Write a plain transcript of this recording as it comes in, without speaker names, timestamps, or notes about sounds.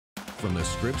From the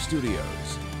Scripps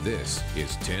Studios, this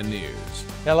is 10 News.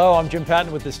 Hello, I'm Jim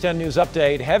Patton with this 10 News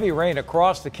update. Heavy rain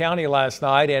across the county last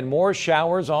night and more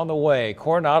showers on the way.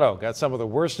 Coronado got some of the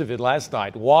worst of it last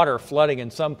night. Water flooding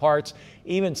in some parts,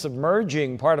 even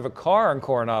submerging part of a car in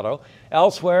Coronado.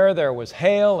 Elsewhere, there was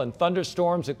hail and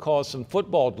thunderstorms that caused some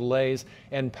football delays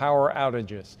and power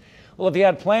outages. Well, if you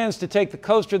had plans to take the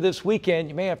coaster this weekend,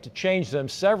 you may have to change them.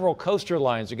 Several coaster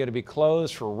lines are going to be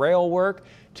closed for rail work.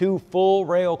 2 full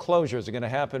rail closures are going to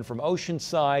happen from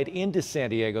Oceanside into San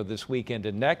Diego this weekend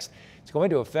and next. It's going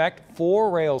to affect 4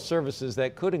 rail services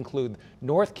that could include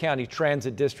North County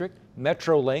Transit District,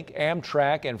 Metrolink,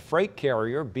 Amtrak, and freight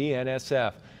carrier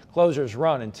BNSF. Closures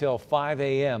run until 5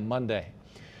 a.m. Monday.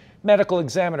 Medical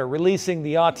examiner releasing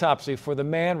the autopsy for the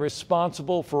man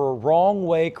responsible for a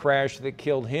wrong-way crash that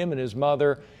killed him and his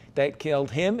mother. That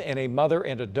killed him and a mother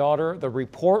and a daughter. The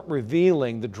report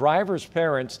revealing the driver's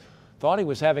parents thought he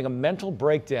was having a mental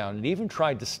breakdown and even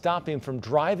tried to stop him from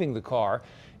driving the car.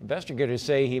 Investigators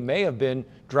say he may have been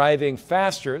driving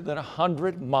faster than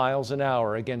 100 miles an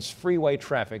hour against freeway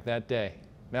traffic that day.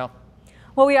 Mel?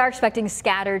 Well, we are expecting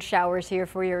scattered showers here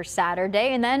for your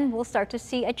Saturday, and then we'll start to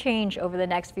see a change over the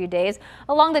next few days.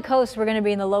 Along the coast, we're going to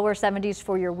be in the lower 70s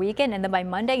for your weekend, and then by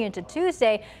Monday into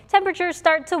Tuesday, temperatures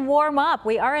start to warm up.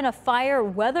 We are in a fire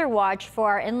weather watch for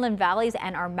our inland valleys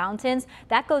and our mountains.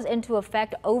 That goes into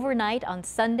effect overnight on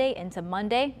Sunday into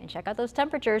Monday. And check out those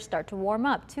temperatures start to warm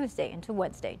up Tuesday into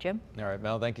Wednesday. Jim? All right,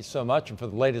 Mel, thank you so much. And for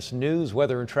the latest news,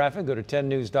 weather, and traffic, go to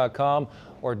 10news.com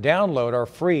or download our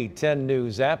free 10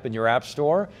 News app in your app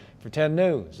store. For 10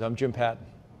 News, I'm Jim Patton.